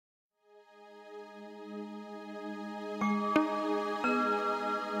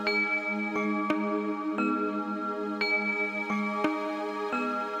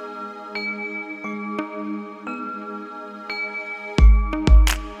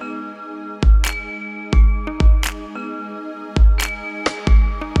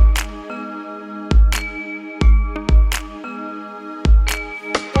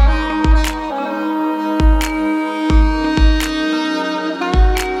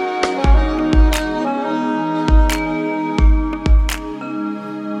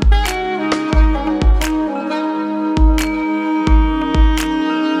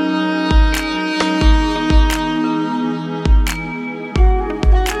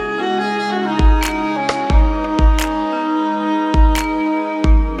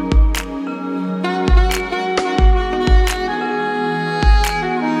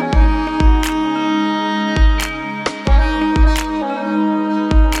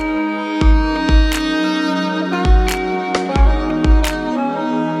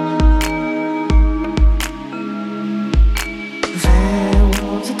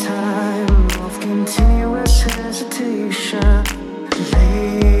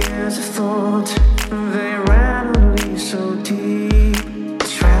thought they ran only so deep.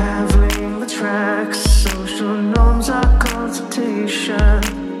 Traveling the tracks, social norms are consultation.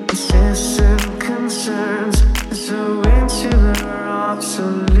 Incessant concerns, so insular,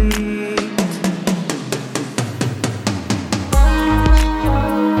 obsolete.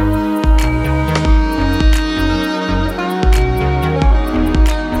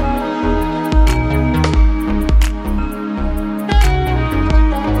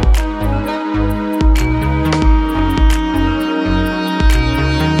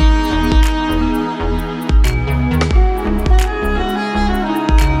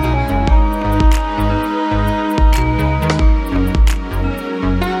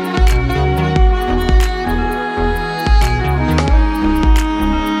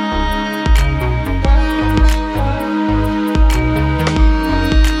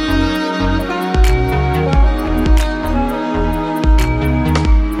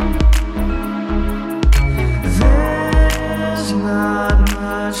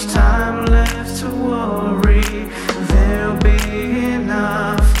 Time left to worry. There'll be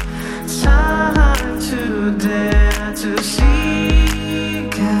enough time to dare to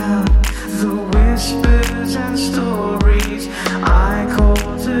seek out the whispers and stories. I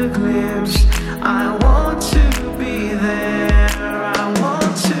caught a glimpse. I want to be there. I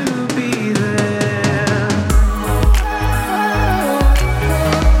want to be there.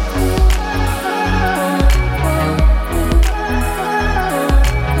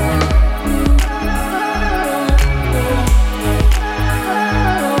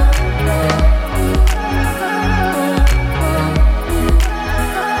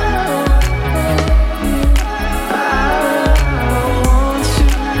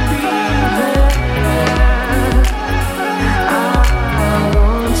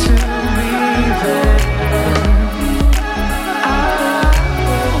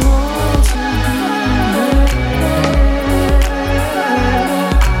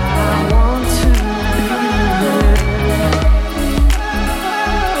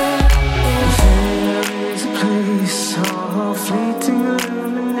 Fleeting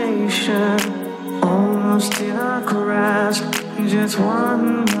illumination, almost in our grasp. Just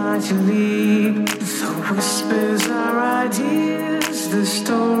one mighty leap. The whispers are ideas, the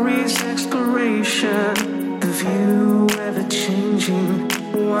story's exploration. The view ever changing.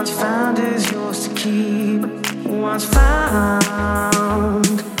 What's found is yours to keep. What's found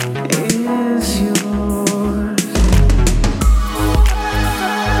is yours.